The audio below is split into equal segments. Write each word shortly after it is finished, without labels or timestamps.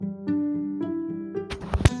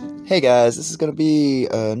Hey guys, this is going to be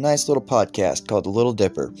a nice little podcast called The Little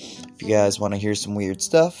Dipper. If you guys want to hear some weird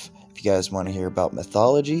stuff, if you guys want to hear about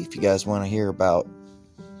mythology, if you guys want to hear about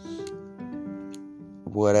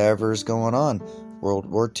whatever's going on, World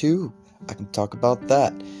War II, I can talk about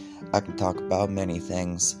that. I can talk about many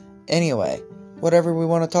things. Anyway, whatever we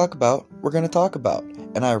want to talk about, we're going to talk about.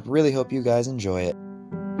 And I really hope you guys enjoy it.